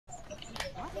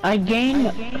I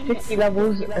gain 50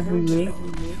 levels every week.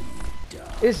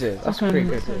 Is it? That's pretty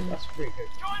good. That's pretty good.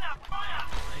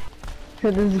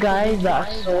 So this guy that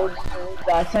I sold,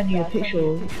 that I sent you a picture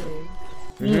of,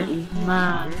 he is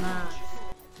mad.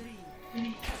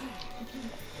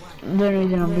 The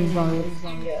reason I'm being violent.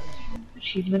 Yeah.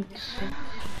 Achievements.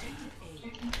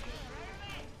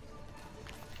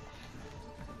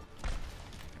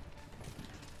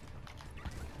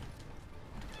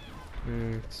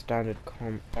 Standard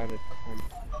comp.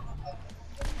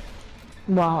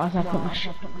 Wow, as I put my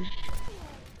shit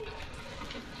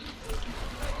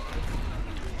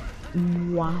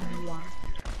on. Wow.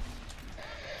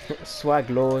 Swag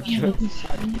lord.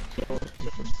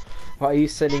 Why are you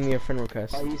sending me a friend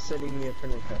request? Oh, I'll send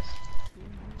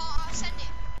it.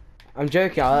 I'm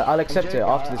joking. I'll accept it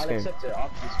after this game.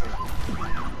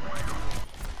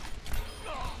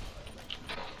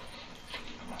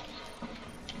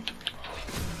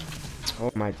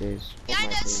 Oh my days.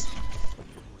 Behind us.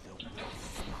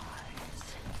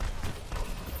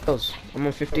 I'm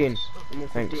on 15.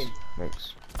 Thanks.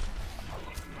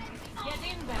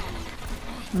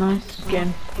 Nice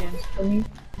skin.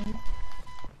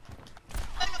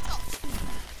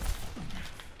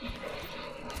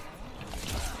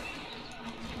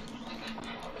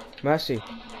 Mercy.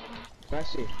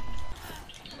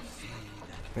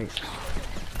 Thanks.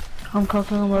 I'm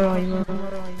cooking, where are you?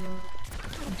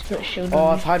 Oh,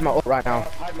 I've hide my ult right now.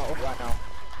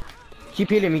 Keep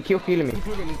healing me.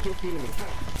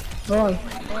 Boy.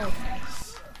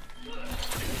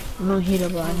 I'm not healer,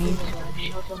 but I need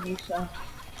shield on me, so.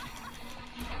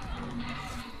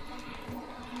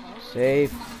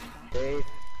 Safe. Nice.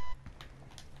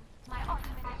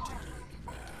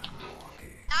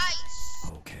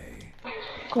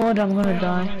 God, I'm gonna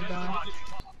die.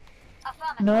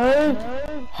 No!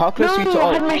 How close are you to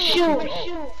I had ult? my shield!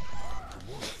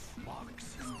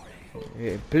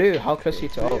 Yeah, Blue, how close are you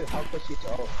to ult?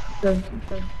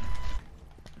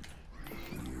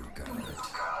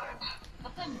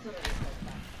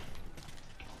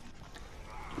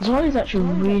 Zoe is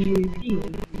actually really deep.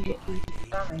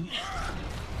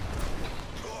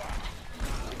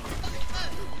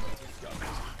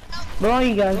 Where are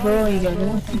you guys? I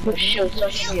want to put shields so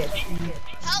I can get achievement.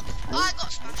 Help. Oh, I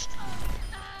got smashed.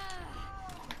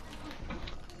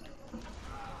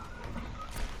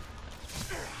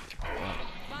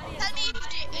 Tell me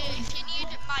if you need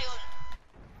my ult.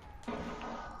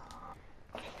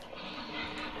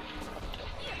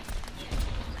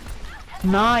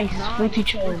 Nice! 40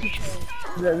 charge.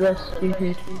 That's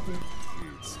stupid.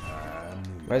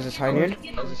 Where's this Hinian?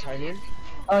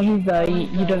 Oh, he's there.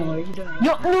 You don't worry.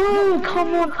 No,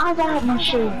 come on! I have my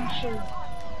shield.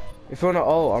 If you wanna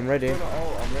ult, I'm ready.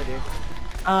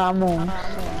 I'm on.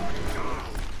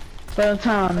 By the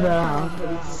time I'm there.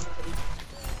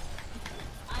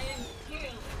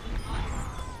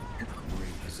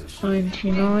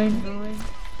 99.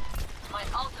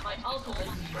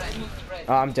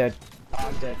 Oh, I'm dead.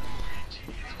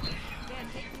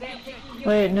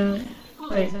 Wait, no.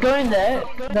 Wait, go in there,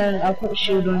 then I'll put a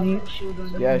shield on you.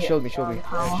 Yeah, shield me.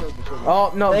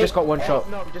 Oh, no, just got one shot.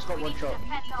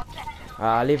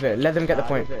 Leave it. Let them get the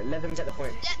point. That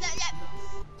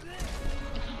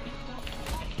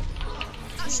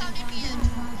sounded weird.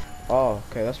 Oh,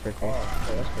 okay, that's pretty cool.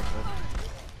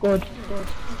 Good.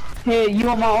 Here, you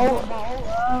want my ult?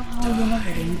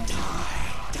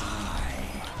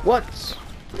 What?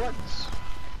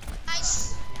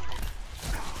 Nice.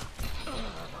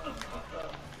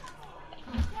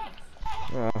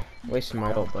 Wasting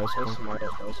my ult, but it's cool.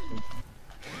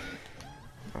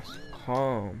 That's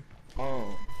calm.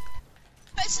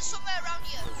 Place is somewhere around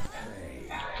here.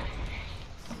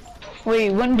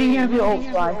 Wait, when do you have your ult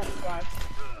fly?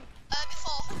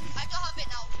 Before. I don't have it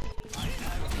now.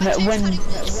 No, when?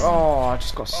 Oh, I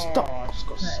just got stuck.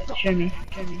 Show me.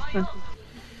 Huh.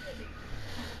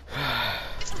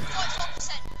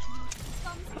 44%.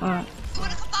 Alright. You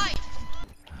wanna combine?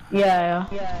 Yeah.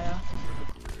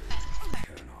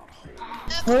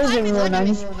 Where is everyone? Behind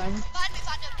me, Vandam.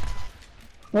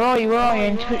 Where are you?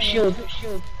 And put shield.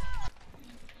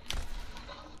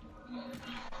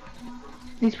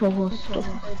 These people will stop.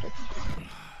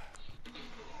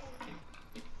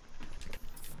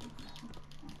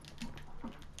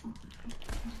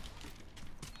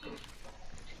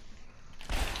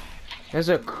 There's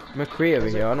a McCree over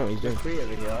here. I know what he's doing.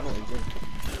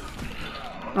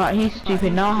 Right, he's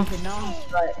stupid now.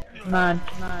 Like, man.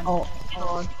 Oh,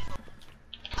 God.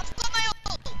 I've got my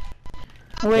ult.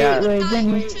 Yeah. Wait,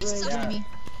 then Twist after me.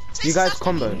 You guys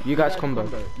combo.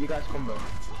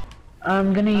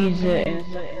 I'm gonna use it in a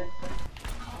second.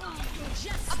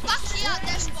 I'm back here at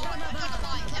their spawn. I'm gonna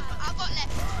lie.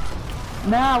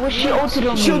 Nah, was she ulted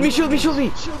on me? Shoot me!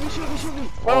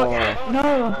 Oh, no.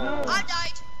 I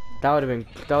died. That would have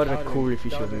been cool if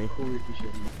you shot me. Can't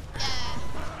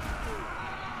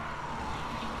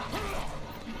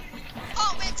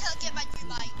wait till I get my new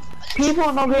mic. People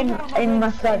are not getting in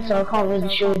my sight, so I can't really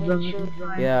shield them.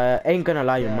 Yeah, ain't gonna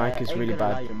lie, your mic is really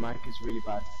bad.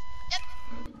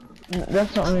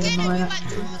 That's not I'm really getting a new mine. mic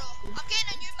tomorrow. I'm getting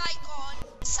a new mic on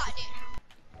Saturday.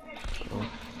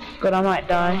 God, I might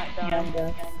die. Yeah, I'm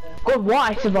dead. God,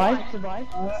 what? I survived.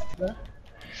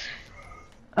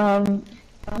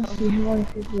 Let's see who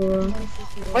wants to go.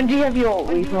 When do you have your ult,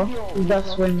 Reaper?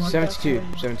 That's when. 72.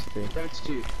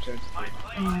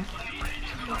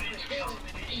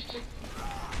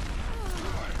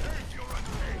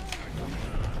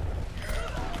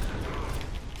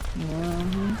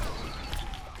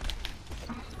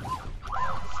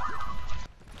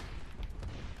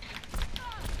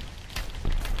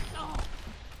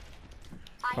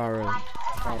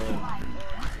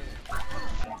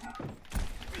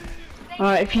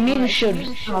 Alright, if you need a shield,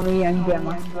 just tell me and get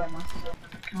my.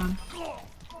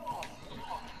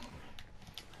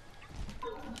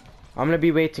 I'm gonna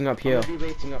be waiting up here.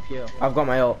 I've got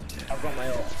my ult. They're all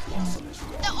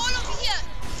over here.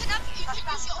 You can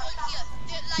use your ult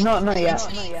here. Like, Not yet.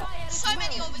 so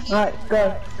many over here. Alright, go.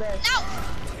 Now.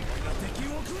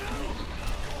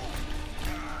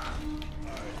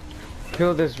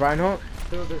 Kill this Reinhardt.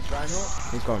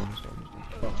 He's gone.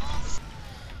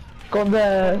 Got the.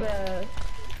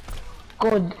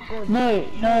 God. No,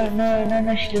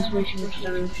 she just wasted the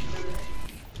damage.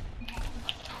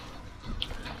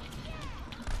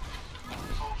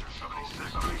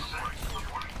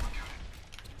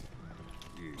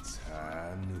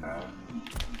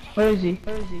 Where is he?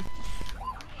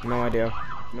 No idea.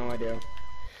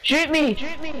 Shoot me!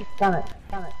 Damn it.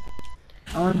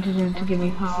 I wanted him to give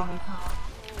me power.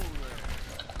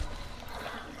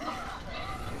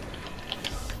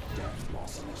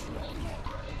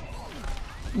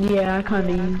 Yeah, I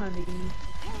kinda use.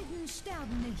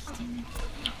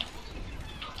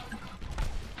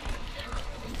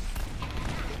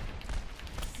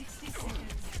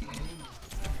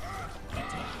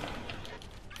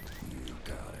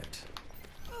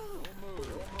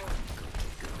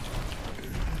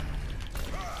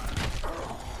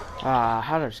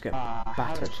 How did I just get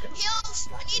battered? Heals.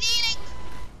 I need healing.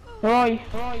 Roy!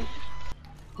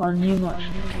 Can't do much.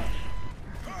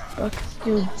 I can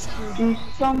still do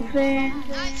something.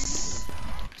 Nice.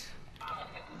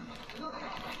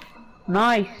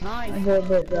 Nice! I got a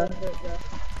bit there.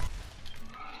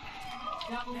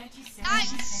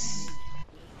 Nice.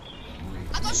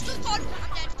 I got stuck on.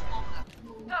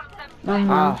 I'm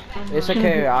dead. It's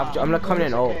okay. I'm not coming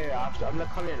in ult.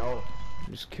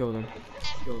 Just kill them.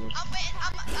 I'm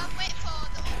waiting for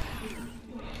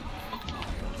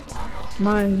the.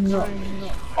 Mine's not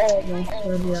almost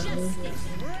ready at least.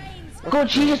 God,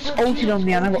 she just ulted on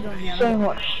me and I got so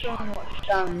much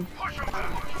damage.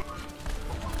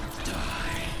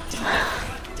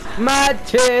 Mad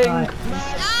ting!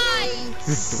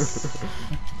 Nice.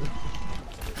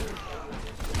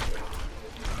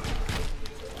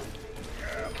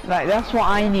 Like, that's what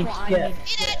I need to get.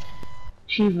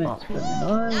 Achievements for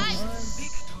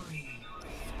Nice.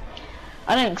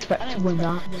 I didn't expect to win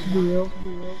that, to be real.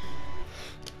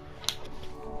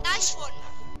 Nice one.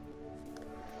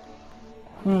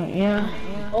 Right, yeah.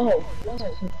 Oh, that's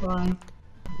a surprise.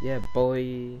 Yeah,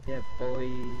 boy. Did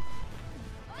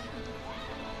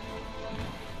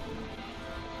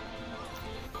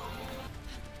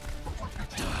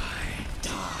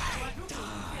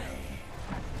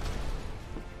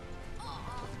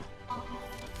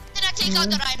I take out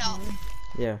the rhino?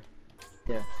 Yeah.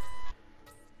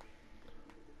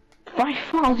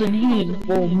 5,000 healing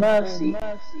for mercy.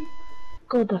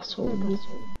 God, that's horrible.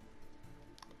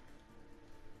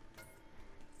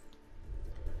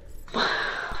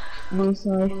 Once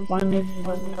I finally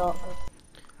went up.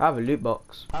 I have a loot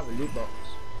box.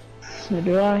 So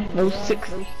do I. Those 6.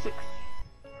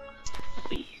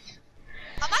 Please.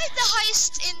 Am I the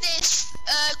highest in this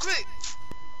group?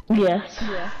 Yes.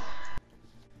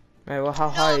 Hey, well, how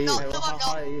high are you? No, I'm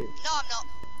not.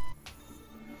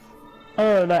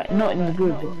 Oh, like, not in the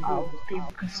group, but out.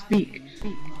 People can speak.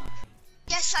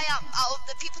 Yes, I am. Out of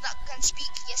the people that can speak,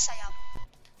 yes, I am.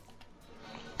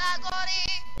 I got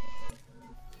it.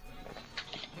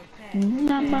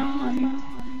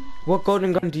 What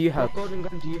golden gun do you have? Me?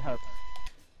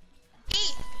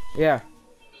 Yeah.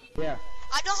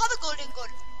 I don't have a golden gun.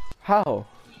 How?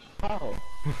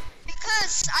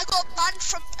 Because I got banned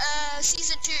from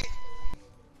season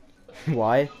 2.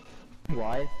 Why?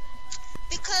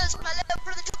 Because my little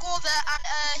brother took over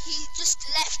and he just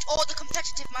left all the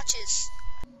competitive matches.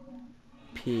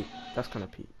 Pete, that's kind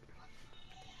of Pete.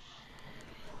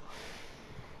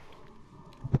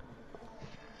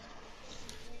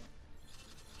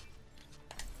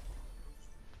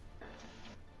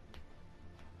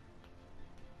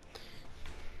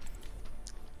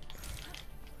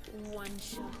 One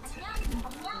shot.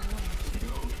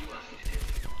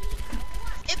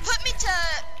 It put me to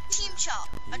team chat.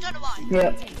 I don't know why.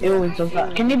 Yeah, it always does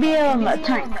that. Can you be a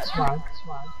tank swag?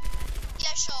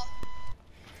 Yeah, sure.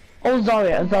 Oh,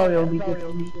 Zarya will be good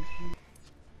for me.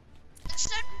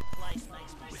 Winston?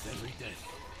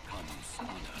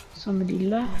 Somebody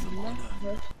left.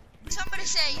 Somebody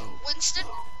say Winston.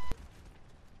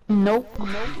 Nope.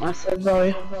 I said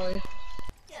Zarya.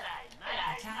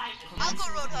 I'll go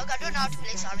Roadhog. I don't know how to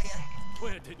play Zarya.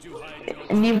 Where did you hide your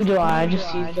And neither do I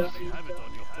just use it. have it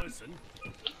on your person?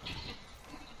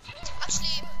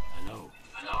 Actually, Hello.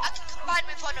 I can combine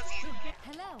with one of you.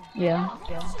 Hello. Yeah.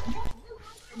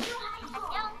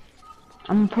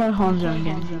 I'm pro Hanzo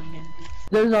again.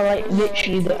 Those are like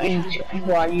literally the only two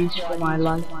people I use for my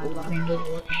life.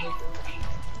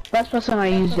 First person I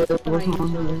used it was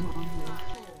Hanzo.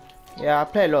 Yeah, I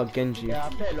play a lot of Genji.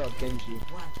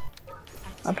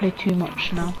 I play too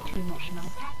much now.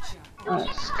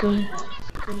 Let's go.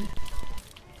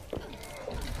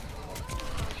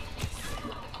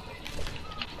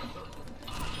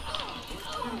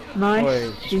 Nice.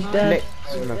 Oi, She's dead.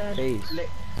 flicked in the face.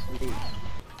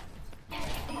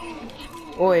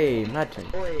 Oi, Madden.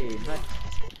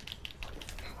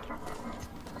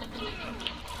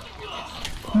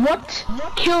 What?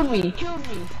 Kill me.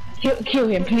 Kill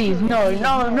him, please. No.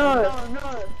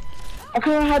 I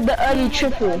could have had the early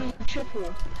triple.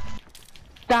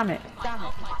 Damn it.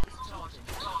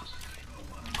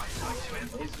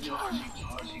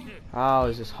 How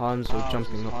is this Hanzo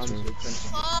jumping up to me?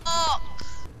 Fuck.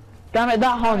 Damn it,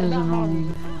 that Hans is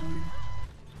annoying.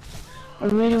 I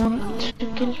really want to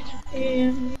kill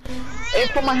him. Hey,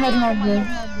 put my head on there.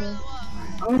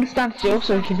 I want to stand still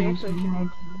so he can do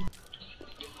something.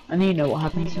 And you know what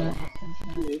happens to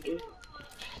it.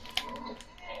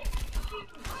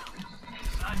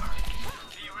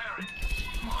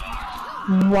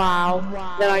 Wow.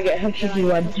 Then I get headshot to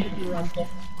one.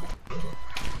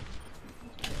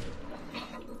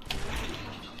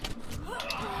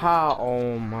 How?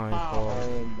 Oh my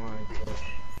god.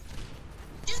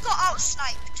 Just got out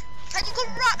sniped. Can you go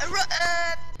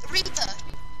Reaper?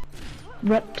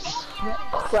 Reps.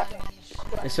 Crap.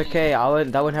 It's okay,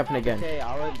 that won't happen again. I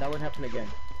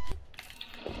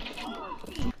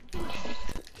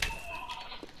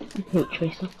hate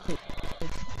Tracer. What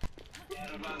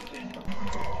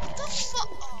the fuck?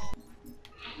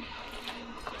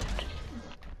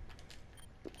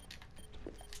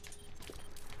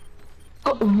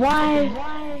 Oh. Why?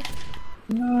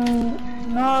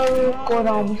 No, God, I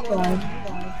almost died.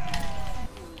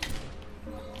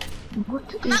 What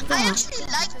is I that? actually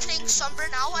like playing Sombra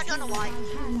now. I don't know why.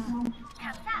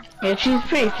 Yeah, she's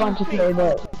pretty fun to play,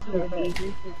 but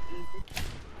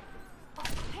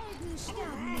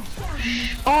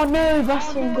oh no,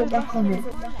 Bastion got back on it.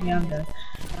 Yeah, I'm dead.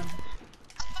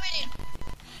 Coming in.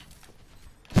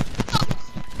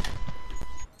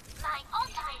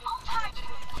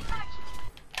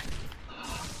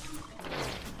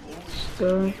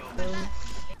 Go.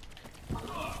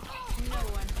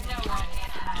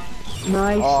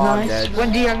 Nice, Oh, I'm nice. dead.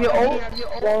 When do you have your ult?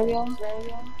 Zarya?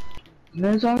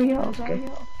 No Zarya? Okay.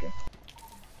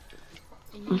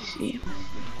 Let's see.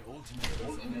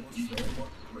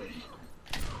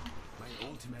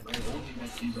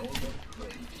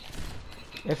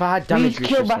 If I had damage Please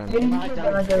kill resistance, Bastion,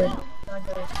 then I get it.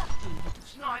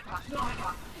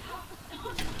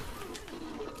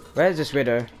 where's this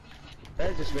widow?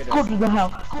 God,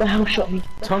 the hell shot me.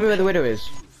 Tell me where the widow is.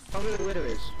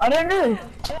 I don't know.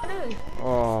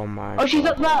 Oh my. Oh, she's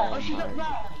up there.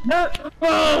 No.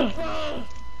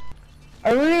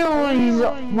 I really want to use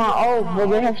my ult, but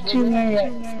they have too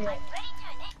many.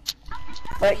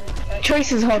 Like,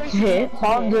 Trace is hard to hit.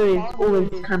 Hanzo is always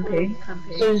camping.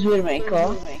 So is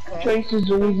Widowmaker. Trace is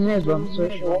always near them, so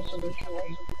she also be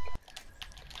camping.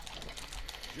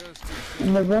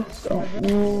 And the rest are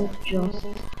all just.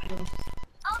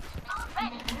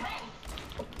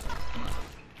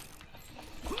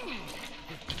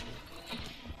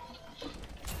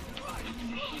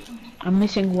 I'm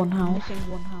missing one house.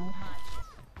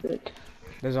 Good.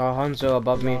 There's a Hanzo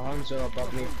above me.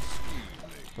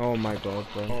 Oh my god,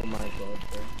 bro.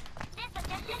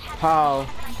 How?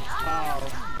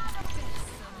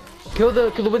 Kill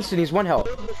the Winston, he's 1 health.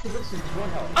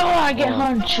 Oh, I get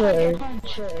Hancho.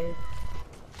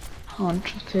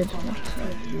 Untreated.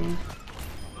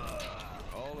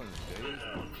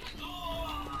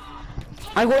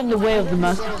 I got in the way of the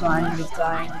mercy sign and it's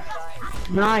dying.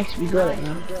 Nice, we got it,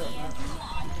 man.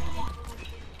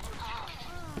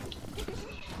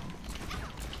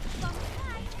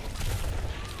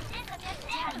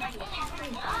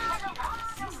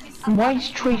 Why is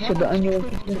Tracer the only one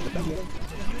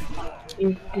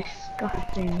is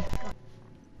disgusting.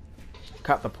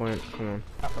 Cap the point, come on.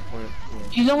 Cap the point.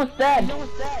 She's almost dead.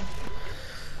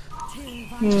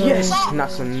 Yes, and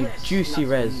that's some juicy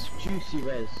res.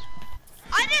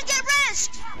 I didn't get res!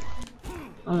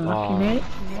 Unlucky, mate.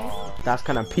 That's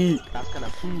kind of peak.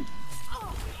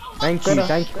 Thank you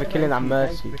for killing that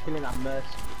mercy.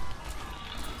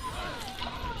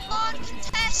 On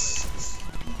contest!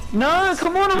 No,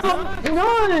 come on,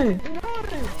 no!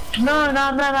 No,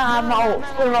 I'm not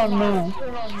full on no.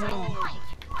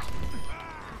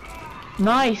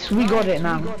 Nice, we got it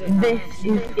now. This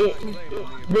is it.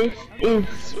 This is...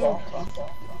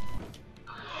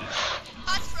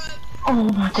 Oh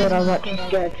my god, I was actually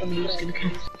scared somebody was gonna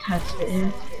test it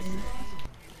here.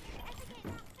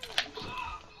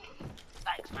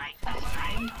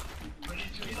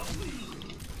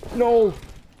 No!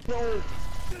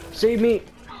 Save me!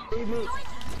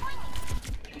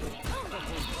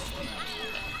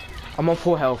 I'm on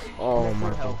full health. Oh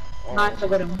my god. Nice, I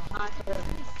got him.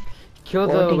 Kill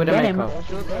the Widowmaker.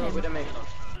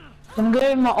 I'm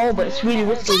going with my ult, but it's really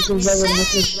risky because they're gonna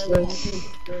miss this.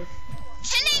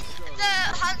 Killing the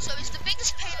Hanzo is the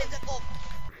biggest pain in the butt.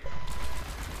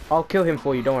 I'll kill him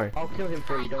for you, don't worry. Thank you.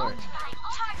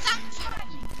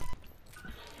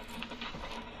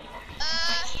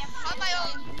 How am I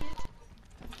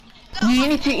on? You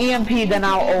need to EMP, then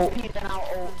I'll ult. Okay.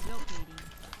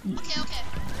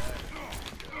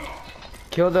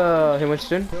 Kill the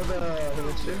Winston.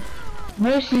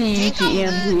 Mostly you need to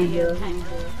EMP the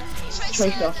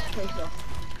Tracer.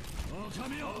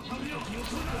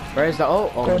 Where is the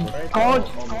ult? Oh, God.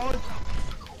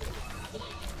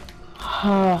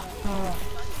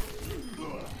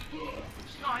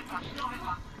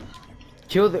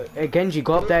 kill the Genji.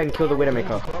 Go up there and kill the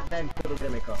Widowmaker.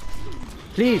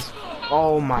 Please.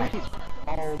 Oh my.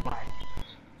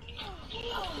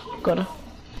 Got her.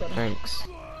 Thanks.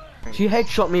 She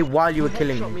headshot me while you were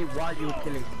killing me.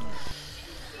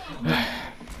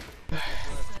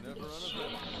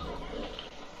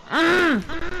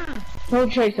 No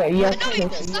Tracer, yes,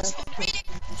 Tracer. That's really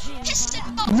piston.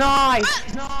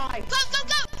 Nice! Go!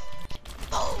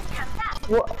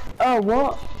 What? Oh,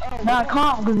 what? No, I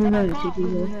can't because we know the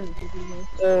TP here.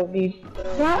 So, we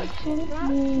practice.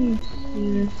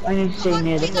 I need to stay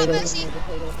near the potato.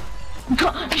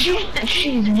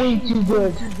 She's way too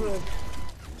good.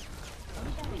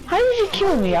 How did you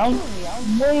kill me? I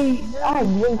had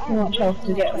way too much health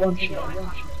to get one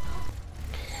shot.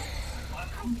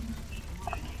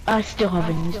 I still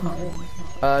haven't used my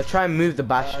ult. Try and move the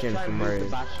Bastion from where he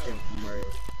is.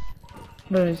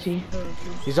 Where is he?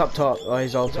 He's up top. Oh,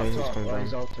 he's ulting. He's coming down.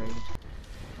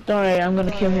 Don't worry, I'm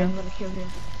gonna kill him.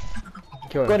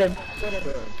 Kill him. Got him.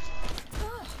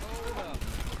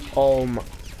 Oh my.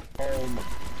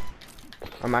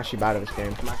 I'm actually bad at this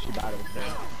game.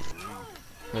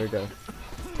 There we go.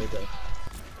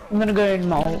 I'm gonna go in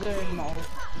my ult.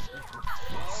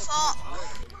 Fuck.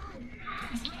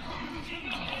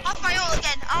 Off my ult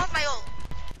again. Off my ult.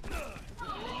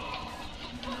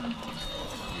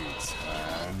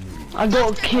 I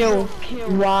got a kill.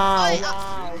 Wow. You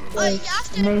have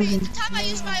to admit, the time I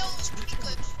used my ult was pretty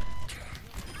good.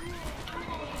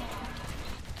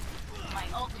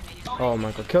 Oh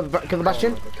my god. Kill the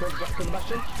Bastion.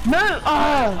 No!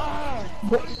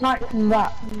 Got sniped from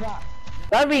that.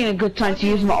 That'd be a good time to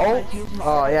use my ult.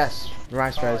 Oh yes.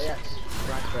 Rice res.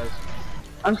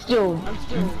 I'm still.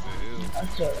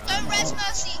 Don't res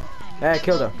Mercy. Yeah,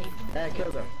 killed her.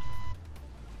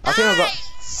 I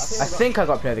think I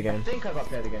got to play the game.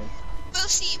 We'll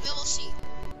see.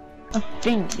 I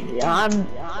think, yeah, I'm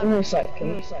most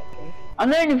likely. I'm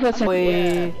the only person.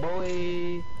 Boy.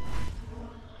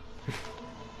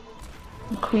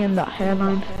 Clean that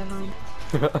hairline.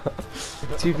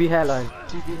 2v hairline.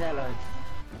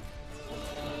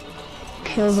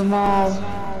 Kill them all.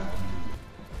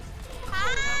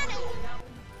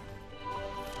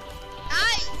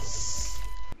 Nice.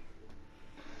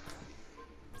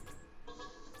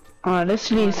 Alright,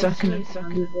 let's leave so I can.